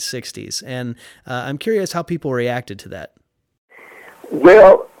 1960s. And I'm curious how people reacted to that.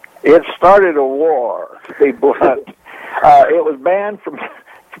 Well, it started a war, to be blunt. It was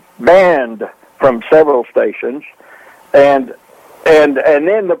banned from several stations, and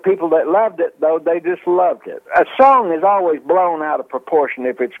then the people that loved it, though, they just loved it. A song is always blown out of proportion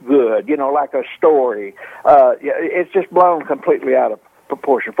if it's good, like a story. It's just blown completely out of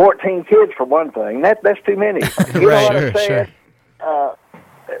proportion. 14 kids for one thing. That's too many. You know what I'm saying? Sure.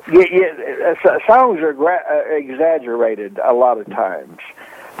 Songs are exaggerated a lot of times.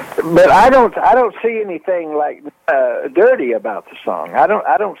 But I don't see anything like dirty about the song. I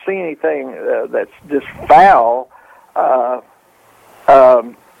don't see anything that's just foul. I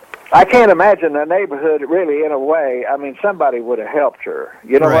can't imagine a neighborhood really in a way. I mean, somebody would have helped her.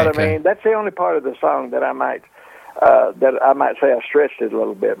 You know what I mean? That's the only part of the song that I might say I stretched it a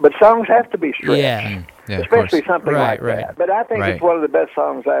little bit. But songs have to be stretched. Yeah, especially something like that. But I think it's one of the best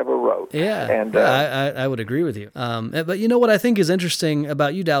songs I ever wrote. Yeah, and I would agree with you. But you know what I think is interesting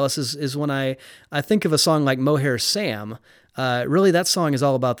about you, Dallas, is when I think of a song like Mohair Sam, really that song is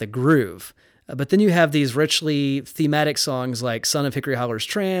all about the groove. But then you have these richly thematic songs like Son of Hickory Holler's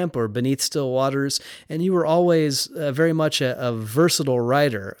Tramp or Beneath Still Waters, and you were always very much a versatile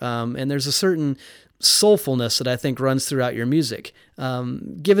writer. And there's a certain soulfulness that I think runs throughout your music.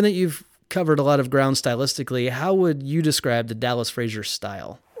 Given that you've covered a lot of ground stylistically, how would you describe the Dallas Frazier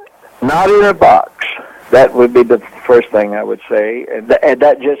style? Not in a box. That would be the first thing I would say. And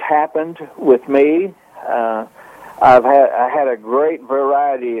that just happened with me. I had a great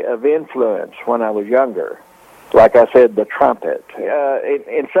variety of influence when I was younger. Like I said, the trumpet.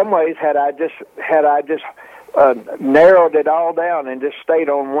 In some ways, had I just narrowed it all down and just stayed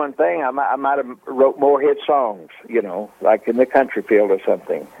on one thing, I might have wrote more hit songs, like in the country field or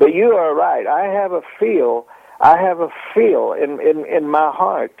something. But you are right. I have a feel in my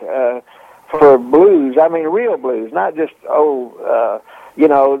heart for blues. I mean, real blues, not just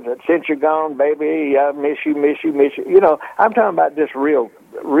since you're gone, baby, I miss you. I'm talking about just real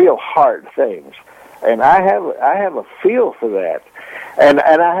heart things, and I have a feel for that, and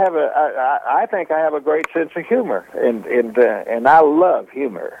I think I have a great sense of humor, and I love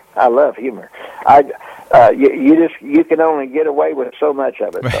humor. You can only get away with so much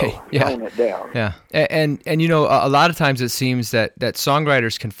of it, though. Tone it down. Yeah, and a lot of times it seems that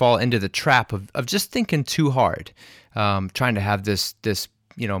songwriters can fall into the trap of just thinking too hard. Trying to have this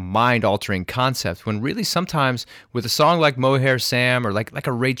mind-altering concept, when really sometimes with a song like Mohair Sam or like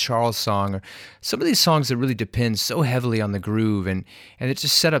a Ray Charles song, or some of these songs that really depend so heavily on the groove and it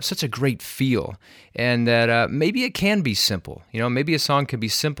just set up such a great feel, and that maybe it can be simple. Maybe a song can be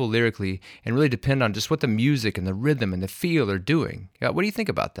simple lyrically and really depend on just what the music and the rhythm and the feel are doing. What do you think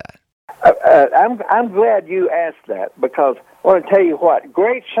about that? I'm glad you asked that, because I want to tell you what,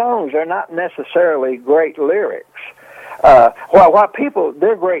 great songs are not necessarily great lyrics. What people,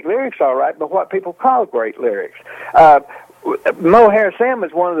 they're great lyrics, all right, but what people call great lyrics. Mohair Sam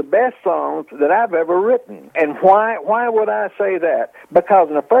is one of the best songs that I've ever written. And why would I say that? Because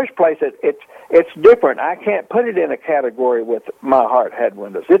in the first place, it's different. I can't put it in a category with My Heart Had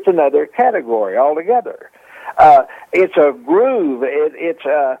Windows. It's another category altogether. It's a groove. It's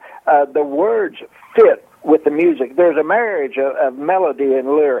the words fit with the music. There's a marriage of melody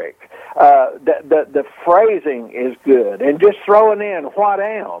and lyric. The phrasing is good, and just throwing in "what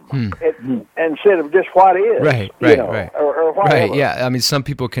am" instead of just "what is," right, or whatever. Right, yeah. I mean, some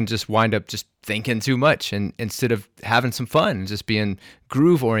people can just wind up just thinking too much, and instead of having some fun and just being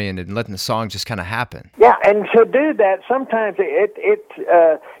groove oriented and letting the song just kind of happen. Yeah, and to do that, sometimes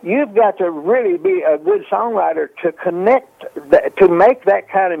you've got to really be a good songwriter to connect, to make that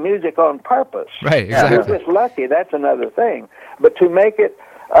kind of music on purpose. Right, exactly. If you're just lucky, that's another thing. But to make it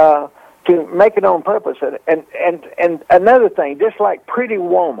on purpose, and another thing, just like Pretty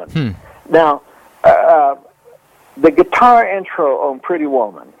Woman. Now, the guitar intro on Pretty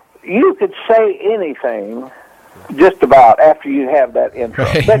Woman, you could say anything just about after you have that intro.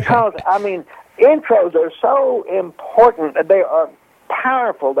 Right. Because, I mean, intros are so important. They are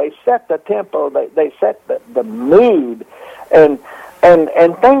powerful. They set the tempo. They set the mood. And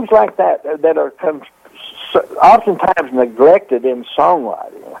things like that are oftentimes neglected in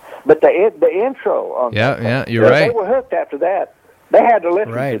songwriting. But the intro on you're right. They were hooked after that. They had to listen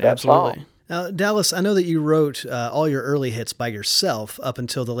to that absolutely. song. Now, Dallas, I know that you wrote all your early hits by yourself up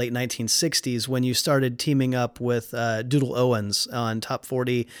until the late 1960s when you started teaming up with Doodle Owens on top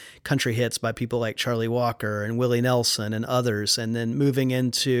 40 country hits by people like Charlie Walker and Willie Nelson and others. And then moving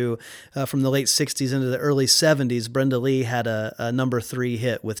into, from the late 60s into the early 70s, Brenda Lee had a number 3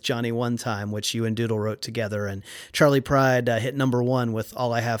 hit with Johnny One Time, which you and Doodle wrote together. And Charlie Pride hit number 1 with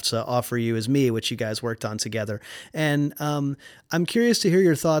All I Have to Offer You Is Me, which you guys worked on together. And I'm curious to hear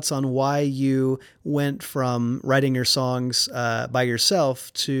your thoughts on why you went from writing your songs by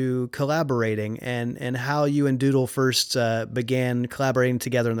yourself to collaborating, and how you and Doodle first began collaborating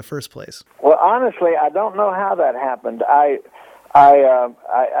together in the first place. Well, honestly, I don't know how that happened. I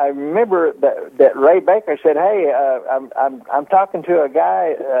remember that Ray Baker said, "Hey, I'm talking to a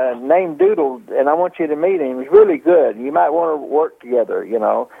guy named Doodle, and I want you to meet him. He's really good. You might want to work together, you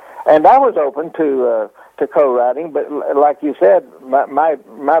know." And I was open to co-writing, but like you said,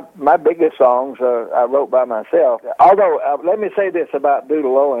 my biggest songs I wrote by myself. Although, let me say this about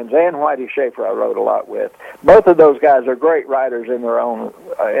Doodle Owens and Whitey Schaefer, I wrote a lot with. Both of those guys are great writers in their own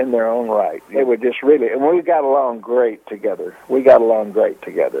right. They were just really, and we got along great together.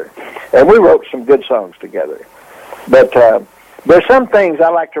 And we wrote some good songs together. But there's some things I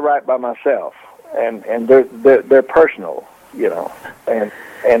like to write by myself, and they're personal, you know, and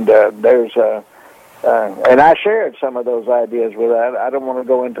there's and I shared some of those ideas with that. I don't want to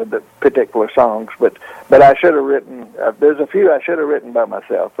go into the particular songs, but I should have written. There's a few I should have written by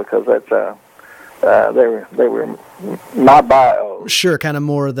myself, because that's they were my bio. Sure, kind of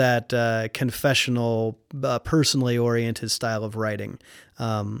more that confessional, personally oriented style of writing.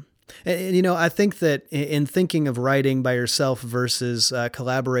 And, you know, I think that in thinking of writing by yourself versus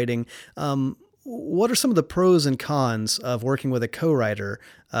collaborating, what are some of the pros and cons of working with a co-writer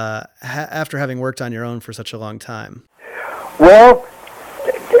after having worked on your own for such a long time? Well,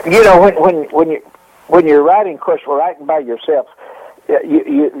 you know, when you're writing, of course, writing by yourself,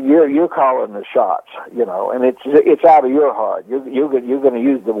 you're calling the shots, you know, and it's out of your heart. You're going to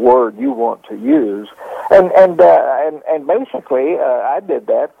use the word you want to use, and basically I did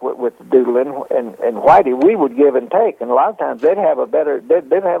that with Doodle and Whitey. We would give and take, and a lot of times they'd have a better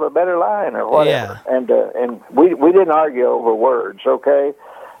line or whatever, and we didn't argue over words. Okay,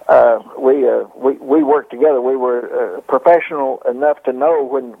 we worked together. We were professional enough to know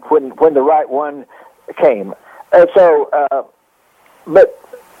when the right one came, and so. But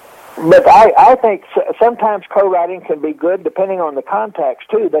I think sometimes co-writing can be good depending on the contacts,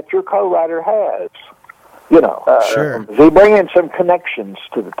 too, that your co-writer has. You know, sure. They bring in some connections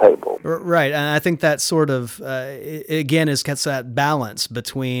to the table. Right, and I think that sort of, again, gets that balance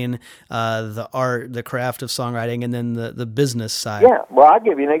between the art, the craft of songwriting, and then the business side. Yeah, well, I'll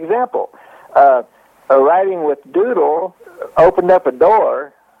give you an example. Writing with Doodle opened up a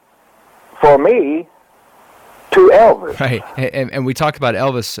door for me to Elvis. Right, and we talked about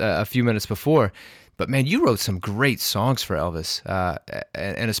Elvis a few minutes before, but man, you wrote some great songs for Elvis,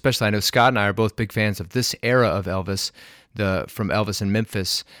 and especially I know Scott and I are both big fans of this era of Elvis, from Elvis in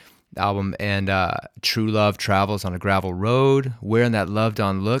Memphis album, and True Love Travels on a Gravel Road, Wearing That Loved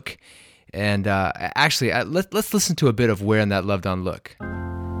On Look. And actually, let's listen to a bit of Wearing That Loved On Look.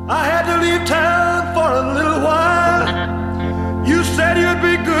 I had to leave town for a little while. You said you'd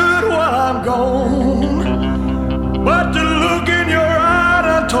be good while I'm gone. But the look in your eye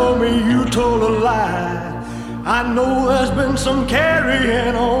done told me you told a lie. I know there's been some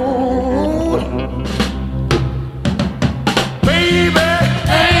carrying on. Baby,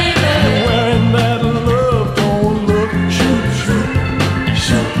 you're wearing that love don't look. Shoot, shoot,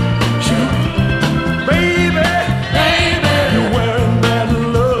 shoot, shoot. Baby, you're wearing that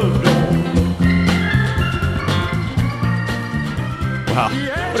love don't look. Wow,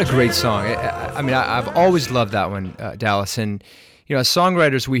 what a great song. I mean, I've always loved that one, Dallas. And, you know, as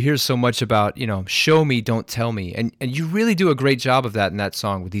songwriters, we hear so much about, you know, show me, don't tell me. And you really do a great job of that in that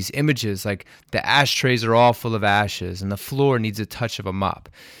song with these images, like the ashtrays are all full of ashes and the floor needs a touch of a mop.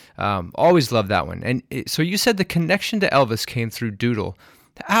 Always loved that one. And so you said the connection to Elvis came through Doodle.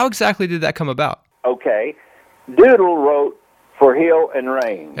 How exactly did that come about? Okay. Doodle wrote for Hill and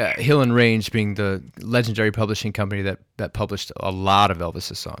Range. Hill and Range being the legendary publishing company that published a lot of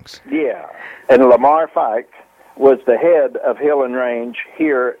Elvis's songs. Yeah. And Lamar Fike was the head of Hill and Range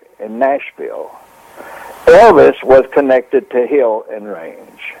here in Nashville. Elvis was connected to Hill and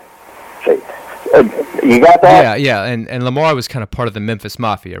Range. See, you got that? Yeah, and Lamar was kind of part of the Memphis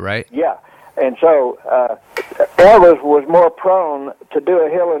Mafia, right? Yeah, and so Elvis was more prone to do a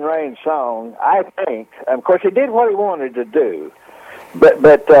Hill and Range song, I think. Of course, he did what he wanted to do, but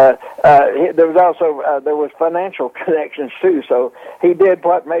there was also there was financial connections too. So he did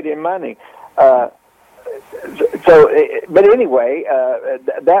what made him money. But anyway,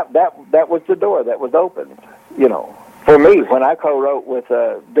 that was the door that was opened. You know, for me, when I co-wrote with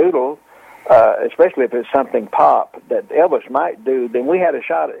Doodle, especially if it's something pop that Elvis might do, then we had a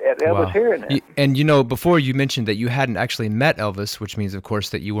shot at Elvis hearing it. And you know, before you mentioned that you hadn't actually met Elvis, which means, of course,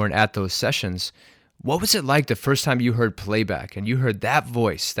 that you weren't at those sessions. What was it like the first time you heard playback and you heard that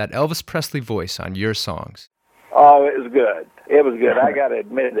voice, that Elvis Presley voice on your songs? Oh, it was good. It was good. I got to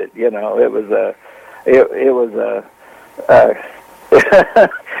admit it. You know, it was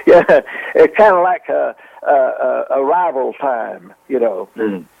yeah. It's kind of like a arrival time. You know,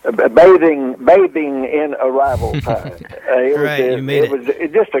 bathing in arrival time. It was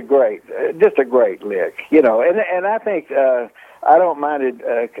just a great lick. You know, and I think I don't mind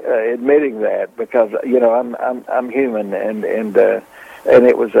admitting that because you know I'm human and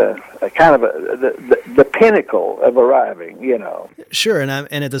it was a kind of the pinnacle of arriving, you know. Sure, and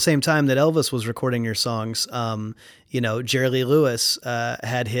at the same time that Elvis was recording your songs, you know, Jerry Lee Lewis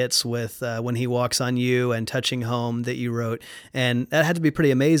had hits with When He Walks on You and Touching Home that you wrote, and that had to be pretty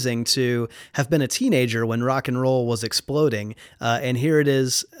amazing to have been a teenager when rock and roll was exploding, and here it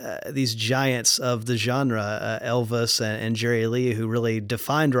is, these giants of the genre, Elvis and Jerry Lee, who really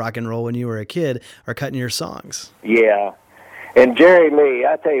defined rock and roll when you were a kid, are cutting your songs. Yeah. And Jerry Lee,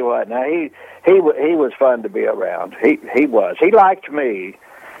 I tell you what, now he was fun to be around. He was. He liked me,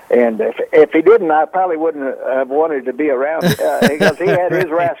 and if he didn't, I probably wouldn't have wanted to be around because he had his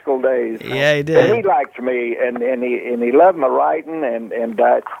rascal days. Yeah, he did. And he liked me, and he loved my writing, and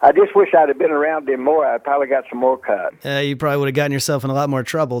I just wish I'd have been around him more. I probably got some more cut. You probably would have gotten yourself in a lot more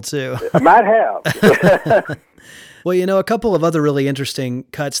trouble too. I might have. Well, you know, a couple of other really interesting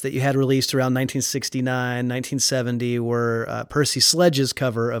cuts that you had released around 1969, 1970 were Percy Sledge's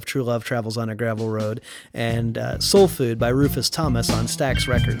cover of True Love Travels on a Gravel Road and Soul Food by Rufus Thomas on Stax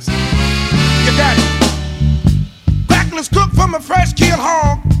Records. You got it. Backless cooked from a fresh killed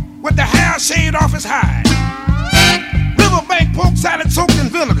hog with the hair shaved off his hide. Riverbank pork salad soaked in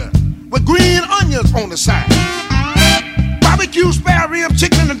vinegar with green onions on the side. Barbecue spare rib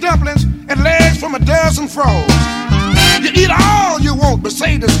chicken and dumplings and legs from a dozen frogs. You eat all you want, but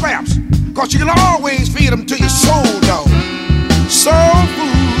save the scraps, cause you can always feed them to your soul dog. Soul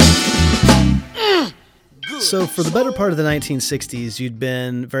food. So for the better part of the 1960s, you'd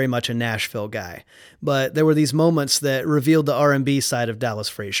been very much a Nashville guy, but there were these moments that revealed the R&B side of Dallas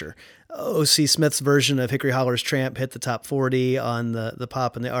Frazier. O.C. Smith's version of Hickory Holler's Tramp hit the top 40 on the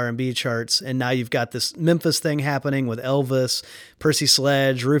pop and the R&B charts, and now you've got this Memphis thing happening with Elvis, Percy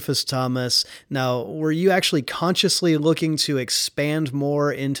Sledge, Rufus Thomas. Now, were you actually consciously looking to expand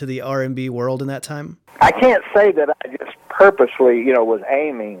more into the R&B world in that time? I can't say that I just purposely, you know, was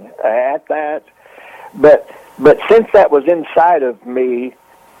aiming at that, but since that was inside of me,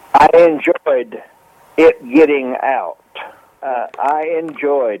 I enjoyed it getting out. I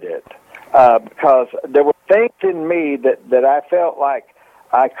enjoyed it. Because there were things in me that I felt like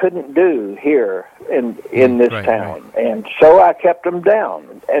I couldn't do here in this right, town, right. and so I kept them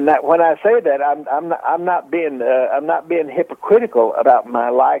down. And that when I say that, I'm not being hypocritical about my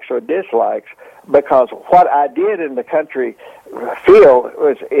likes or dislikes, because what I did in the country field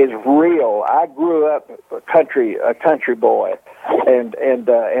is real. I grew up a country boy, and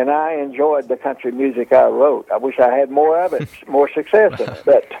I enjoyed the country music I wrote. I wish I had more of it, more success in it.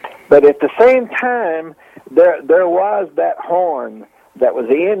 But at the same time, there was that horn that was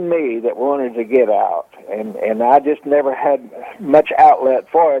in me that wanted to get out, and I just never had much outlet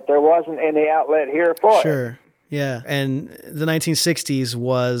for it. There wasn't any outlet here for it. Sure. Yeah, and the 1960s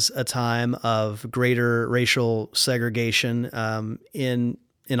was a time of greater racial segregation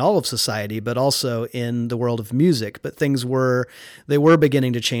in all of society, but also in the world of music. But things were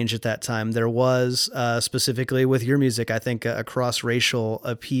beginning to change at that time. There was, specifically with your music, I think, a cross-racial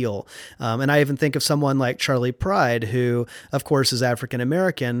appeal. And I even think of someone like Charley Pride, who, of course, is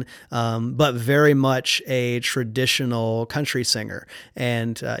African-American, but very much a traditional country singer.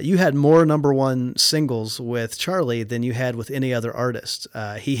 And you had more number one singles with Charley than you had with any other artist.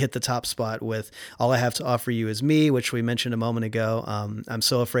 He hit the top spot with All I Have to Offer You Is Me, which we mentioned a moment ago. I'm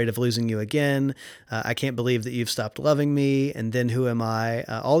So Afraid of Losing You Again. I Can't Believe That You've Stopped Loving Me. And then Who Am I?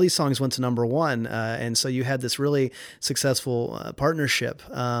 All these songs went to number one. And so you had this really successful partnership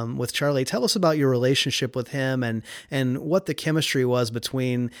with Charley. Tell us about your relationship with him and what the chemistry was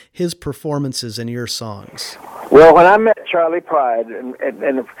between his performances and your songs. Well, when I met Charley Pride, and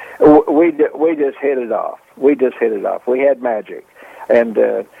we just hit it off. We just hit it off. We had magic. And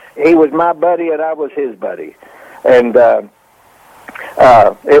he was my buddy and I was his buddy. And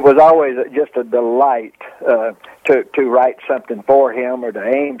it was always just a delight to write something for him or to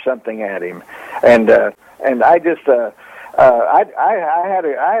aim something at him, and I just I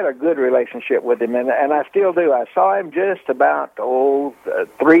had a good relationship with him, and I still do. I saw him just about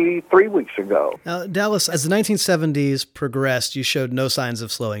 3 weeks ago. Now, Dallas, as the 1970s progressed, you showed no signs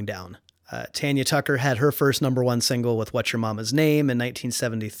of slowing down. Tanya Tucker had her first number one single with What's Your Mama's Name in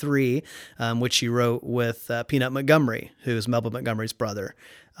 1973, which she wrote with Peanut Montgomery, who's Melba Montgomery's brother.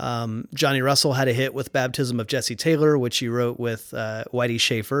 Johnny Russell had a hit with Baptism of Jesse Taylor, which he wrote with Whitey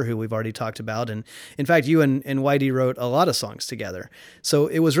Schaefer, who we've already talked about. And in fact, you and Whitey wrote a lot of songs together. So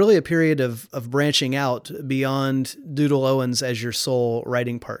it was really a period of branching out beyond Doodle Owens as your sole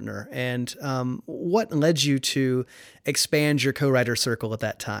writing partner. And what led you to expand your co-writer circle at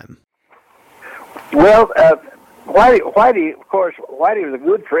that time? Well, Whitey, of course, Whitey was a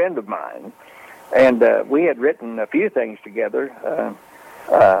good friend of mine, and we had written a few things together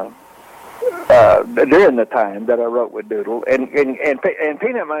during the time that I wrote with Doodle. And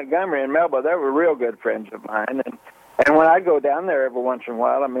Peanut Montgomery and Melba, they were real good friends of mine. And when I go down there every once in a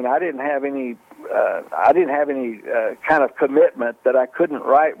while, I mean, I didn't have any kind of commitment that I couldn't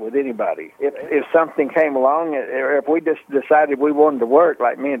write with anybody. If something came along, or if we just decided we wanted to work,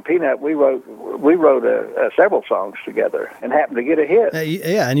 like me and Peanut, we wrote several songs together and happened to get a hit.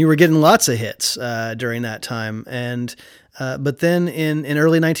 Yeah, and you were getting lots of hits during that time. And but then in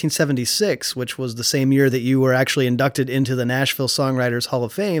early 1976, which was the same year that you were actually inducted into the Nashville Songwriters Hall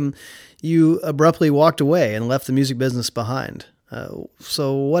of Fame, you abruptly walked away and left the music business behind.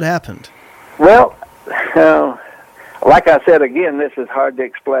 So what happened? Well, like I said, again, this is hard to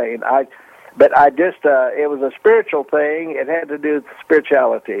explain. But I just, it was a spiritual thing. It had to do with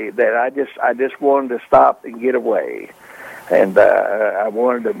spirituality that I just wanted to stop and get away. And I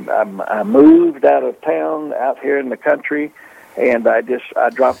moved out of town, out here in the country, and I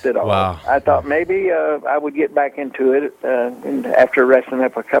dropped it all. Wow. I thought maybe I would get back into it after resting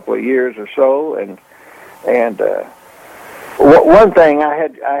up a couple of years or so, and one thing I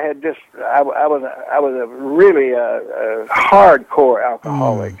was a really hardcore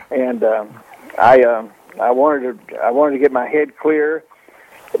alcoholic, and I wanted to get my head clear.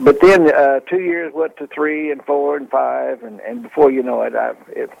 But then 2 years went to 3 and 4 and 5, and before you know it,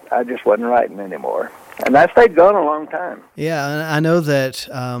 I just wasn't writing anymore. And I stayed gone a long time. Yeah, and I know that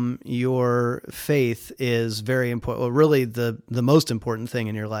your faith is very important, well, really the most important thing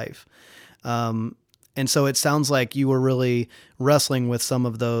in your life. And so it sounds like you were really wrestling with some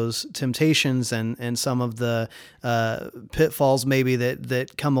of those temptations and some of the pitfalls maybe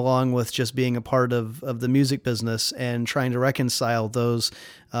that come along with just being a part of the music business and trying to reconcile those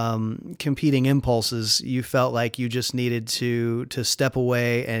competing impulses. You felt like you just needed to step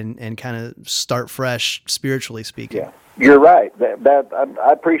away and kind of start fresh, spiritually speaking. Yeah. You're right.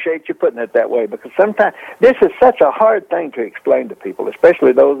 I appreciate you putting it that way, because sometimes this is such a hard thing to explain to people,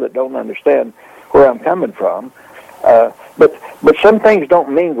 especially those that don't understand where I'm coming from. But some things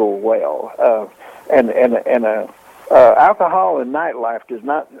don't mingle well, and alcohol and nightlife is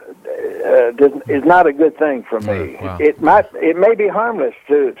not a good thing for me. Wow. It may be harmless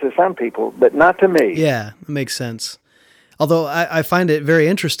to some people, but not to me. Yeah, it makes sense. Although I find it very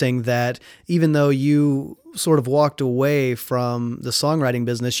interesting that even though you sort of walked away from the songwriting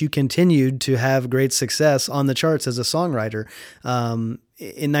business, you continued to have great success on the charts as a songwriter.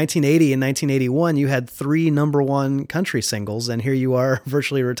 In 1980 and 1981, you had 3 number 1 country singles, and here you are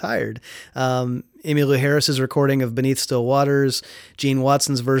virtually retired. Emmylou Harris's recording of Beneath Still Waters, Gene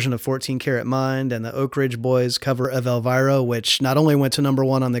Watson's version of 14 Karat Mind, and the Oak Ridge Boys cover of Elvira, which not only went to number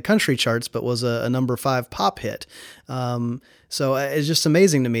 1 on the country charts, but was a number 5 pop hit. So it's just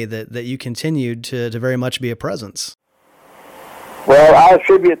amazing to me that you continued to very much be a presence. Well, I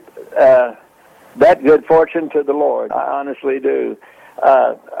attribute that good fortune to the Lord. I honestly do.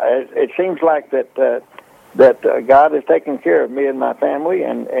 It seems like that God has taken care of me and my family,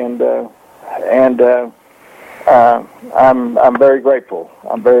 and I'm very grateful.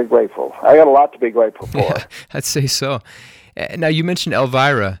 I'm very grateful. I got a lot to be grateful for. Yeah, I'd say so. Now, you mentioned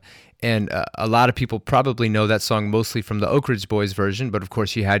Elvira, and a lot of people probably know that song mostly from the Oak Ridge Boys version, but of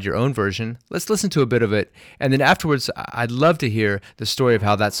course you had your own version. Let's listen to a bit of it, and then afterwards, I'd love to hear the story of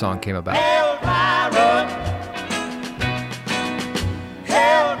how that song came about. Elvira,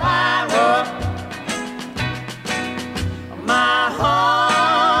 Elvira, my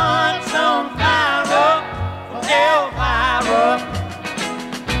heart's on fire for Elvira.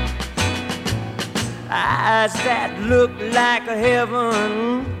 Eyes that look like a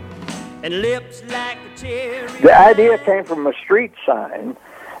heaven and lips like a cherry. The idea came from a street sign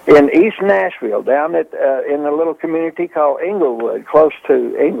in East Nashville, down at in a little community called Englewood, close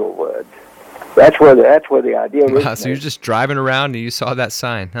to Englewood. That's where the idea originated. Wow, so you're just driving around and you saw that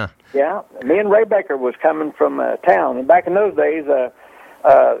sign, huh? Yeah, me and Ray Becker was coming from town, and back in those days,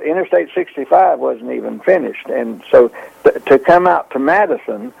 Interstate 65 wasn't even finished, and so to come out to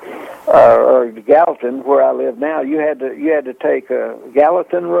Madison or Gallatin, where I live now, you had to take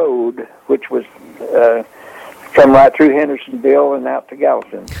Gallatin Road, which was come right through Hendersonville and out to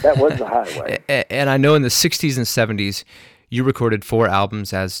Gallatin. That was the highway. And I know in the 60s and 70s, you recorded 4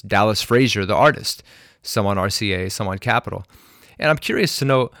 albums as Dallas Frazier, the artist, some on RCA, some on Capitol. And I'm curious to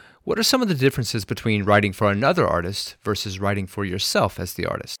know, what are some of the differences between writing for another artist versus writing for yourself as the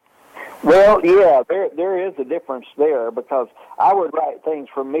artist? Well, yeah, there is a difference there, because I would write things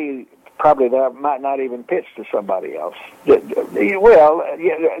for me probably that I might not even pitch to somebody else. Well,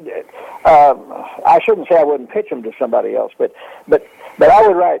 I shouldn't say I wouldn't pitch them to somebody else, but I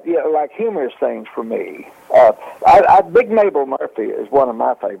would write like humorous things for me. Big Mabel Murphy is one of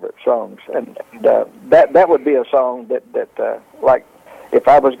my favorite songs, and that would be a song that like if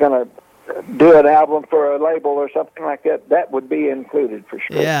I was going to do an album for a label or something like that, that would be included for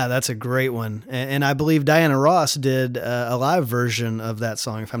sure. Yeah, that's a great one. And I believe Diana Ross did a live version of that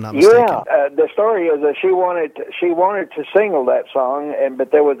song, if I'm not mistaken. Yeah, the story is that she wanted to single that song,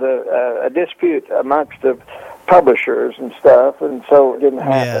 but there was a dispute amongst the publishers and stuff, and so it didn't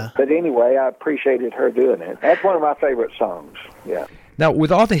happen. Yeah. But anyway, I appreciated her doing it. That's one of my favorite songs. Yeah. Now,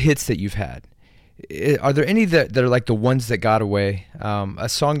 with all the hits that you've had, are there any that are like the ones that got away? A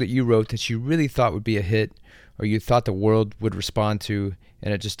song that you wrote that you really thought would be a hit, or you thought the world would respond to,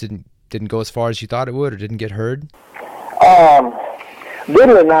 and it just didn't go as far as you thought it would, or didn't get heard?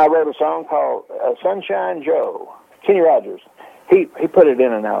 Diddle and I wrote a song called Sunshine Joe. Kenny Rogers. He put it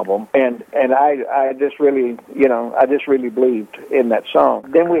in an album, and I just really, I just really believed in that song.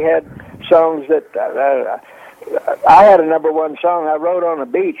 Then we had songs that I had a number 1 song I wrote on a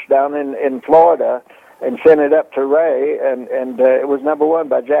beach down in Florida and sent it up to Ray, and it was number 1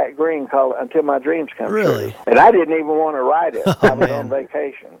 by Jack Green, called Until My Dreams Come True. Really? And I didn't even want to write it. I was on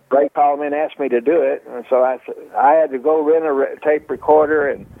vacation. Ray called me and asked me to do it, and so I had to go rent a tape recorder,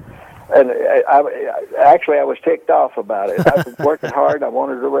 and I was ticked off about it. I was working hard. I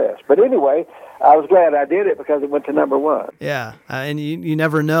wanted to rest. But anyway, I was glad I did it because it went to number 1. Yeah, and you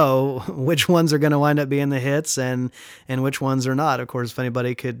never know which ones are going to wind up being the hits and which ones are not. Of course, if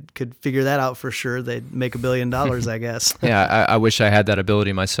anybody could figure that out for sure, they'd make $1 billion, I guess. Yeah, I wish I had that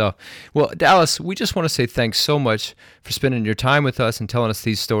ability myself. Well, Dallas, we just want to say thanks so much for spending your time with us and telling us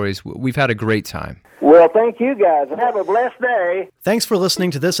these stories. We've had a great time. Well, thank you guys, and have a blessed day. Thanks for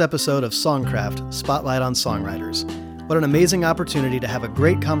listening to this episode of Songcraft, Spotlight on Songwriters. What an amazing opportunity to have a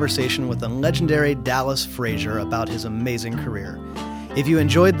great conversation with the legendary Dallas Frazier about his amazing career. If you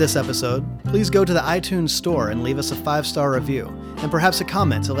enjoyed this episode, please go to the iTunes store and leave us a 5-star review, and perhaps a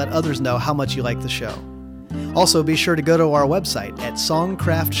comment to let others know how much you like the show. Also, be sure to go to our website at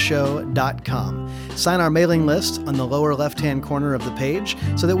songcraftshow.com. Sign our mailing list on the lower left-hand corner of the page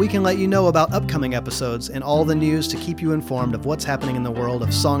so that we can let you know about upcoming episodes and all the news to keep you informed of what's happening in the world of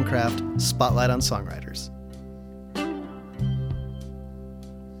Songcraft Spotlight on Songwriters.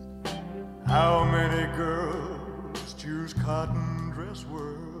 How many girls choose cotton dress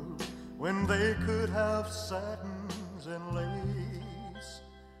world when they could have satins and lace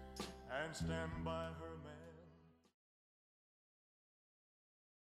and stand by her?